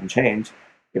adapt and change,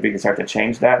 if we can start to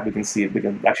change that, we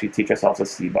can actually teach ourselves to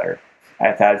see better.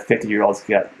 I've had 50-year-olds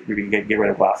get rid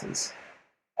of glasses.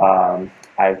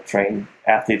 I've trained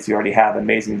athletes who already have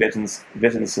amazing visions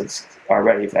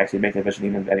already to actually make the vision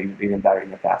even better,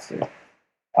 even faster.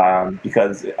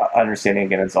 Because understanding,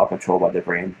 again, it's all controlled by the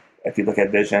brain. If you look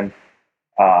at vision,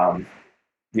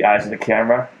 the eyes of the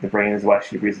camera, the brain is what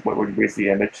actually reads the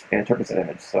image and interprets the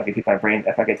image. So if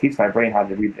I can teach my brain how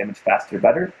to read the image faster,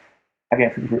 better, I can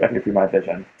improve my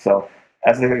vision. So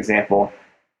as an example,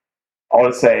 all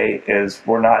I say is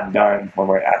we're not done when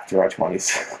we're after our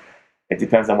 20s. It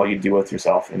depends on what you do with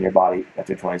yourself and your body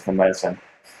after your 20s from medicine.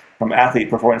 From an athlete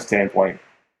performance standpoint,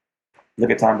 look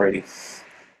at Tom Brady.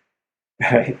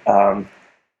 Right?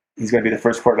 He's going to be the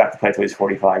first quarterback to play until he's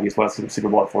 45. He's won a Super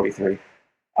Bowl at 43.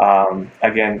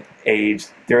 Again, age,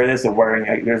 there's wear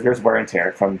and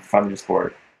tear from the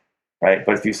sport, right?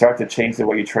 But if you start to change the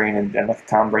way you train, and like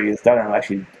Tom Brady has done, I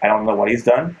don't know what he's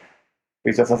done, but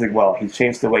he's done something well. He's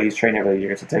changed the way he's trained over the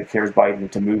years to take care of his body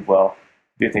and to move well,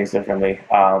 do things differently.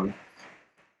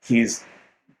 He's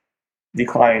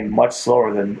declined much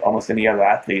slower than almost any other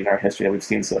athlete in our history that we've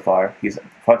seen so far. He's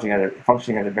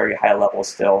functioning at a very high level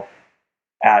still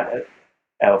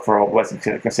for what's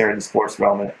considered in the sports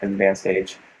realm at an advanced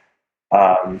age.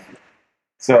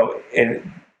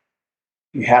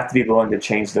 You have to be willing to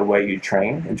change the way you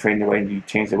train and change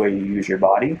the way you use your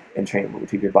body and train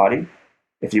with your body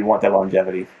if you want that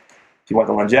longevity. If you want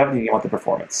the longevity, you want the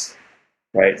performance,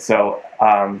 right? So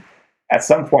at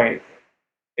some point,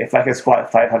 if I can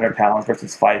squat 500 pounds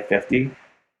versus 550,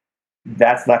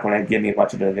 that's not going to give me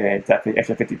much of an advantage. That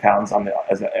extra 50 pounds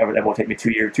it will take me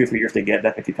 2 or 3 years to get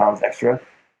that 50 pounds extra.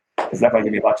 It's not going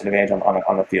to give me much of an advantage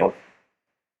on the field,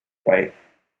 right?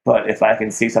 But if I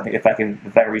can see something, if I can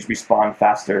respond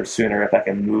faster, sooner, if I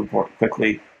can move more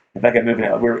quickly, if I can move in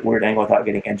a weird angle without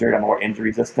getting injured, I'm more injury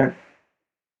resistant.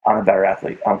 I'm a better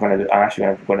athlete. I'm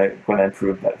actually going to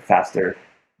improve faster,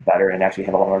 better, and actually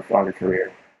have a longer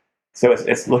career. So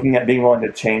it's looking at being willing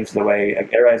to change the way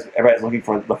everybody's looking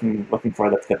for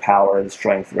the power and the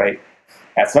strength, right?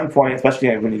 At some point,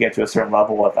 especially when you get to a certain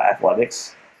level of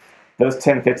athletics, those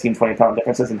 10, 15, 20 pound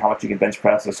differences in how much you can bench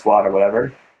press or squat or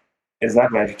whatever is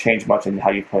not going to change much in how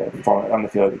you perform on the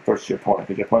field versus your opponent,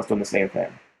 because your opponent's doing the same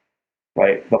thing,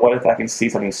 right? But what if I can see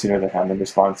something sooner than him and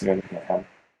respond sooner than him?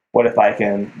 What if I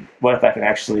can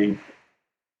actually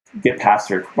get past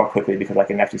her more quickly because I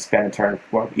can actually spin and turn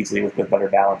more easily with better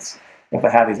balance? If I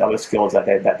have these other skills that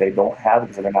they don't have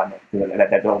because they're not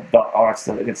aren't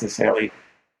necessarily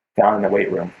found in the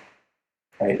weight room,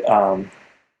 right?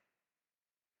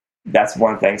 That's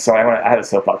one thing. So I have a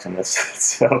soapbox on this.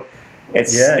 So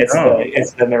it's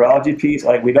the neurology piece.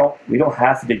 Like we don't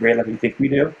have to be great like we think we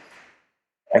do.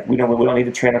 Like we don't need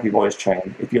to train like we've always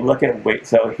trained. If you look at weight,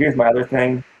 so here's my other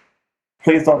thing.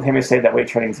 Please don't hear me say that weight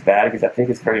training is bad, because I think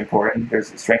it's very important.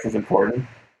 Strength is important.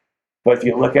 But if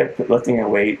you look at lifting a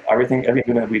weight, everything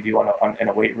that we do in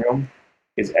a weight room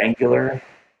is angular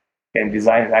and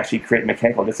designed to actually create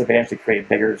mechanical disadvantage to create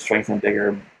bigger strength and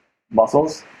bigger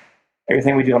muscles.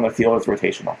 Everything we do on the field is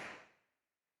rotational,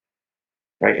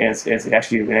 right? And it's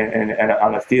actually and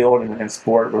on the field and in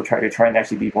sport, you're trying to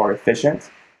actually be more efficient,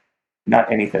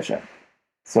 not inefficient.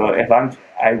 So if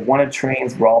I want to train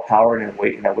raw power in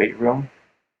a weight room,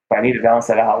 but I need to balance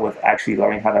that out with actually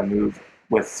learning how to move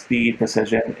with speed,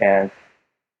 precision, and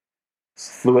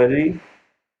fluidity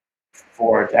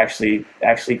for to actually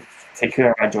take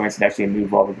care of my joints and actually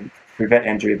move well, prevent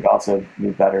injury, but also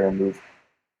move better and move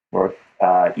more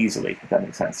easily, if that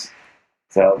makes sense.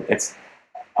 So it's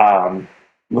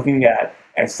looking at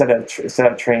instead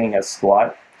of training a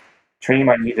squat, training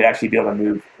my knee to actually be able to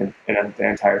move in an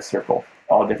entire circle,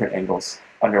 all different angles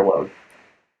under load.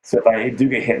 So if I do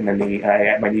get hit in the knee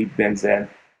and my knee bends in,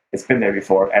 it's been there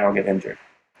before, I don't get injured.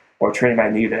 Or training my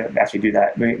knee to actually do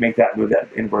that, make that move, that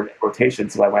inward rotation,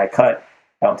 so that when I cut,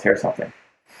 I don't tear something.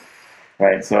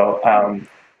 Right. So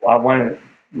I want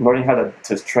learning how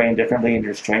to train differently in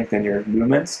your strength and your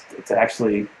movements to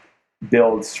actually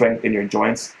build strength in your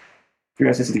joints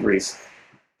 360 degrees.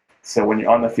 So when you're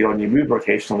on the field and you move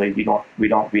rotationally,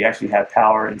 we actually have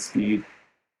power and speed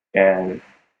and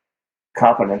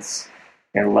confidence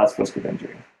and less risk of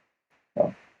injury.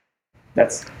 So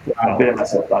that's a bit of my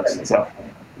soapbox. So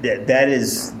that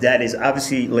is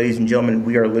obviously, ladies and gentlemen,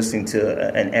 we are listening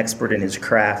to an expert in his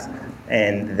craft,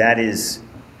 and that's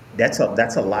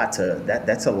a lot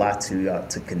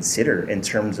to consider in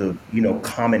terms of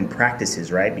common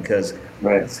practices, right? Because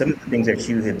some of the things that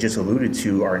you have just alluded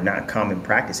to are not common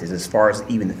practices as far as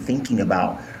even thinking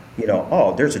about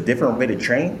there's a different way to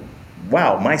train.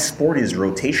 Wow, my sport is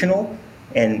rotational,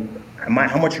 and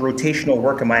how much rotational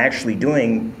work am I actually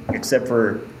doing except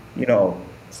for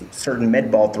certain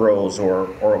med ball throws or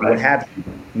what have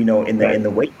you, in the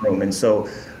weight room. And so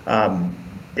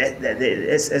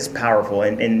it's powerful.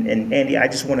 And Andy, I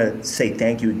just want to say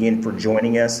thank you again for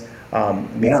joining us. Yeah.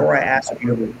 Before I ask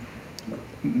you,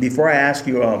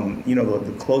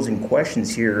 the closing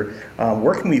questions here,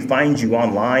 where can we find you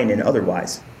online and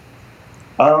otherwise?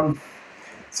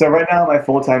 So right now, my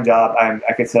full-time job,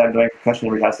 I could say I'm doing concussion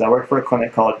rehab. So I work for a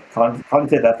clinic called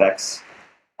Cognitive FX.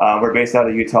 We're based out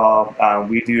of Utah.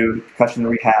 We do concussion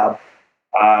rehab.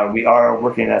 We are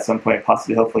working at some point,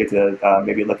 possibly, hopefully, to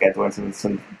maybe look at doing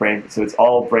some brain. So it's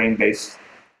all brain-based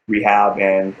rehab,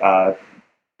 and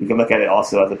you can look at it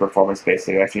also as a performance-based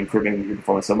thing, actually improving your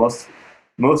performance. So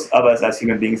most of us as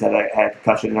human beings have had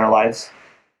concussion in our lives,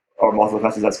 or multiple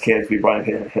concussions as kids. We run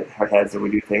and hit our heads, and we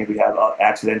do things. We have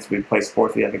accidents. We play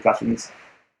sports. We have concussions.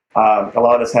 A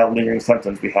lot of us have lingering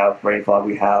symptoms. We have brain fog.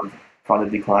 We have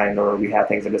cognitive decline, or we have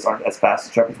things that just aren't as fast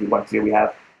as sharp as we want to. We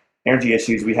have energy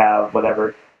issues. We have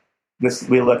whatever.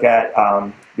 We look at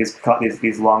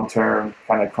these long-term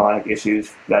kind of chronic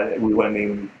issues that we wouldn't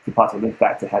even could possibly link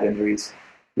back to head injuries.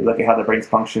 We look at how the brain's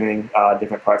functioning,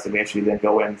 different parts that we actually then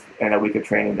go in a week of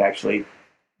training to actually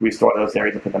restore those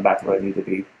areas and put them back to where they need to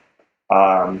be.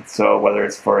 So whether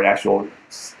it's for an actual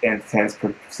intense,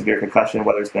 severe concussion,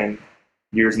 whether it's been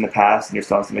years in the past and you're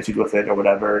still having some issues with it or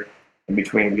whatever in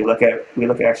between, we look at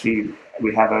actually,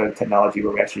 we have a technology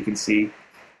where we actually can see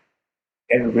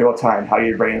in real time how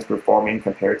your brain is performing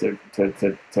compared to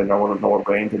normal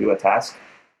brain to do a task.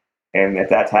 And if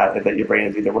that your brain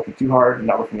is either working too hard or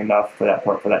not working enough for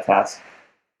that task,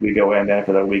 we go in then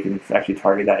for the week and actually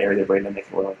target that area of the brain and make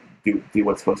it do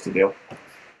what's supposed to do,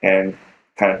 and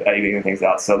kind of even things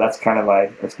out. So that's kind of our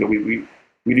skill. We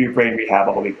do brain rehab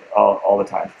all the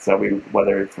time. So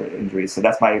whether it's for injuries. So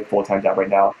that's my full-time job right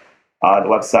now. The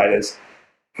website is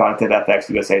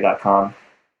cognitiveFXUSA.com.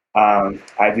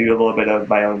 I do a little bit of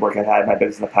my own work. I've had my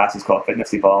business in the past. It's called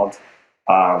Fitness Evolved.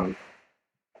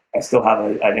 I still have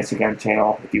an Instagram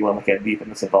channel. If you want to look at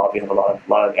Fitness Evolved, we have a lot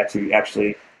of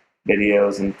actually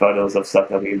videos and photos of stuff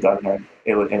that we've done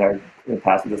in the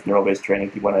past with this neural-based training.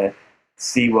 If you want to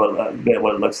see what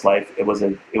it looks like, it was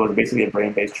basically a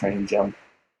brain-based training gym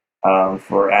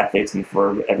for athletes and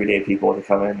for everyday people to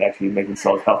come in and actually make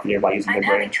themselves healthier by using their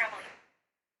brain,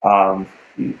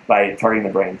 by targeting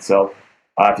the brain. So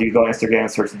if you go on Instagram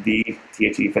and search the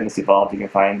THE Fitness Evolved, you can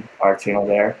find our channel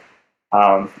there.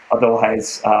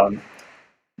 Otherwise,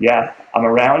 yeah, I'm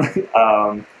around.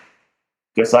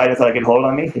 Josiah doesn't like a hold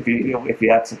on me. If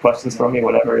you have some questions for me,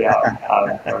 whatever, yeah,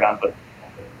 I'm around. But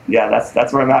yeah,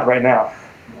 that's where I'm at right now.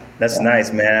 That's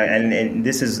nice, man. And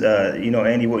this is,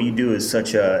 Andy, what you do is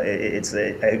such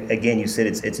again, you said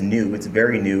it's new. It's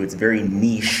very new. It's very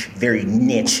niche, very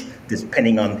niche,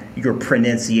 depending on your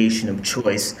pronunciation of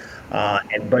choice.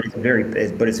 But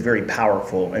it's very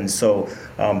powerful. And so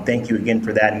thank you again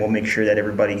for that. And we'll make sure that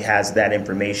everybody has that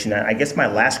information. I guess my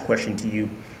last question to you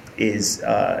is,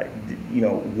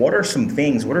 what are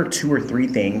 2 or 3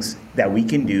 things that we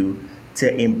can do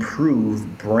to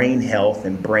improve brain health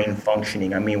and brain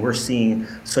functioning? I mean, we're seeing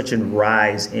such a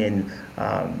rise in,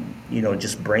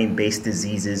 just brain-based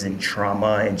diseases and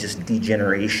trauma and just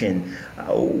degeneration,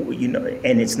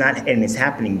 and it's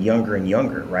happening younger and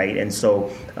younger, right? And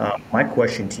so my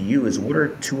question to you is, what are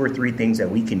 2 or 3 things that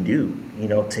we can do,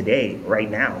 today, right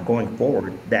now, going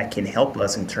forward, that can help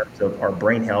us in terms of our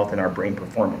brain health and our brain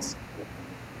performance?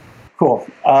 Cool.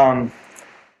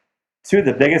 2 of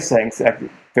the biggest things,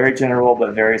 very general,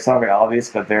 but some very obvious,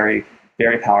 but very,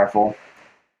 very powerful: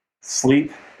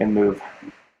 sleep and move.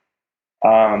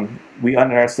 We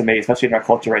underestimate, especially in our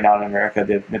culture right now in America,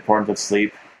 the importance of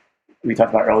sleep. We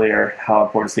talked about earlier how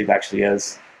important sleep actually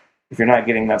is. If you're not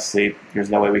getting enough sleep, there's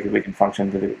no way we can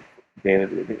function to the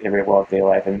every day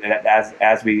life. And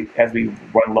as we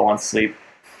run low on sleep,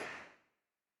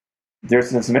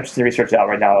 there's some interesting research out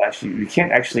right now. Actually, you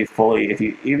can't actually fully,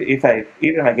 even if I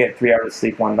get 3 hours of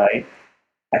sleep one night,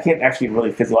 I can't actually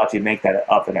really physiologically make that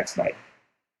up the next night.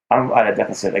 I'm at a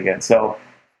deficit again. So,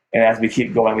 and as we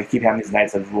keep going, we keep having these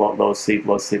nights of low sleep,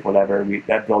 whatever.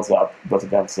 That builds a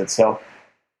deficit. So,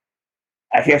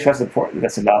 I can't stress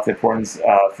this enough. The importance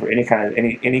for any kind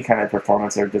of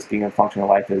performance or just being a functional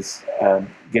life is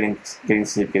getting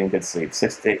sleep, getting good sleep.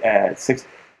 6 to 8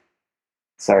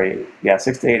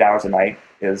 hours a night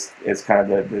is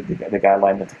kind of the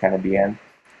guideline to kind of be in.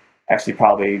 Actually,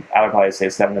 I would probably say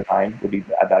 7 to 9 would be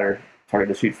a better target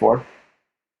to shoot for.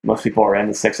 Most people are in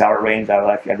the 6-hour range.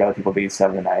 I'd rather people be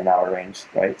 7 to 9 hour range,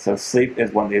 right? So sleep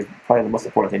is probably the most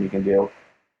important thing you can do.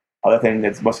 Other thing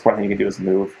that's the most important thing you can do is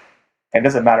move. And it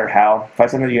doesn't matter how.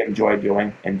 Find something you enjoy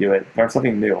doing and do it. Learn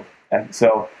something new. And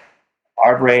so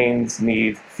our brains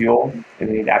need fuel and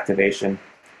they need activation.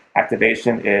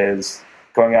 Activation is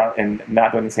going out and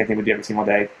not doing the same thing we do every single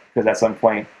day, because at some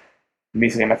point, me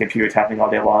sitting at my computer tapping all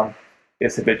day long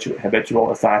is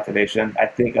habitual. It's not activation. I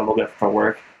think a little bit for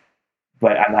work,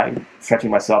 but I'm not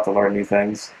stretching myself to learn new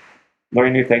things.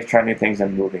 Learning new things, trying new things,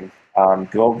 and moving.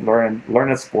 Go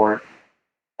learn a sport.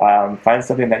 Find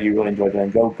something that you really enjoy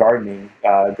doing. Go gardening.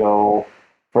 Go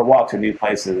for walks to new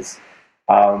places.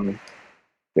 The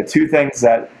two things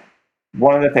that,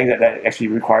 one of the things that actually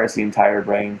requires the entire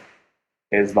brain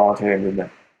is voluntary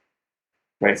movement.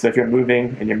 Right. So if you're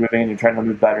moving and you're trying to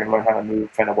move better and learn how to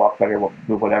move, trying to walk better,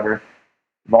 move whatever,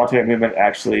 voluntary movement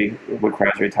actually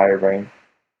requires your entire brain.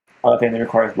 Another thing that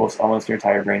requires almost your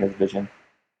entire brain is vision.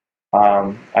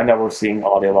 I know we're seeing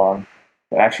all day long,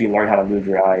 but actually learn how to move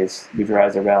your eyes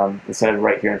around. Instead of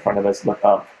right here in front of us, look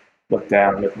up, look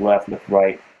down, look left, look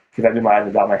right. Can I move my eyes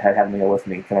without my head having to go with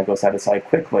me? Can I go side to side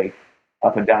quickly,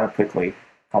 up and down quickly,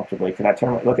 comfortably? Can I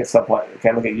look at someone?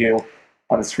 Can I look at you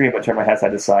on the screen but turn my head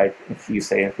side to side if you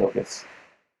stay in focus?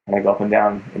 Can I go up and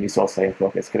down and you still stay in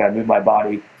focus? Can I move my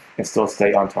body and still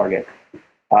stay on target?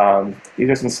 These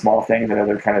are some small things that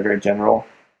are kind of very general.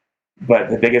 But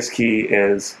the biggest key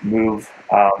is move.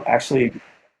 Actually,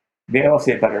 being able to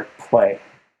say it better, play.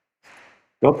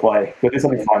 Go play. Go do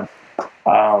something fun.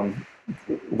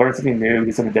 Learn something new.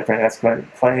 Do something different. That's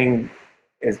playing.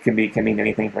 Can mean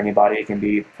anything for anybody. It can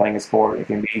be playing a sport. It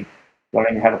can be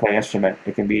learning how to play an instrument.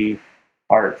 It can be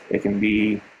art. It can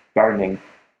be gardening.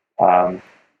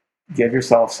 Give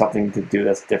yourself something to do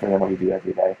that's different than what you do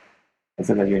every day, and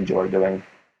something that you enjoy doing.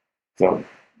 So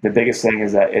the biggest thing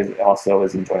is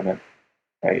enjoyment.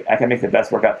 Right? I can make the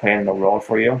best workout plan in the world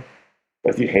for you,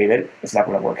 but if you hate it, it's not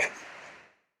going to work.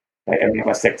 Right? And you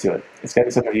must stick to it. It's got to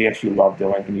be something you actually love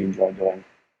doing and you enjoy doing.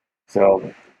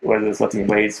 So whether it's lifting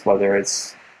weights, whether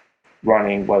it's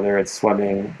running, whether it's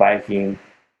swimming, biking,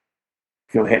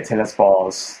 go hit tennis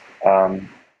balls,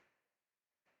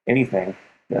 anything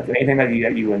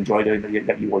that you enjoy doing,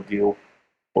 that you will do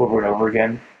over and over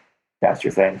again, that's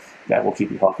your thing. That will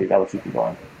keep you healthy. That will keep you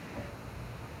going.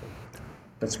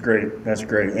 That's great. That's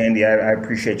great. Andy, I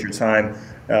appreciate your time.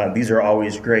 These are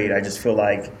always great. I just feel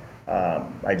like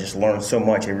I just learn so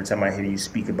much every time I hear you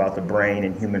speak about the brain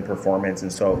and human performance.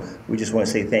 And so we just want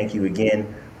to say thank you again.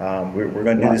 We're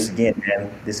going to do this again,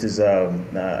 man. This is I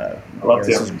love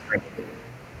this to. is great.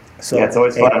 So Yeah, it's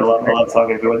always fun. I love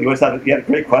talking. You always have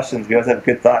great questions. You always have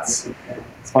good thoughts.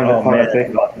 It's fun to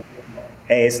think about.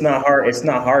 Hey, it's not hard. It's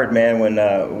not hard, man.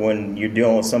 When you're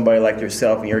dealing with somebody like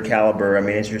yourself and your caliber, I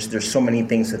mean, it's just there's so many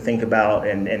things to think about,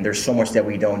 and there's so much that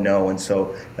we don't know. And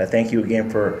so, thank you again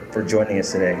for joining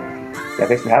us today. Yeah,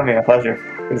 thanks for having me. My pleasure.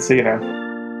 Good to see you, man.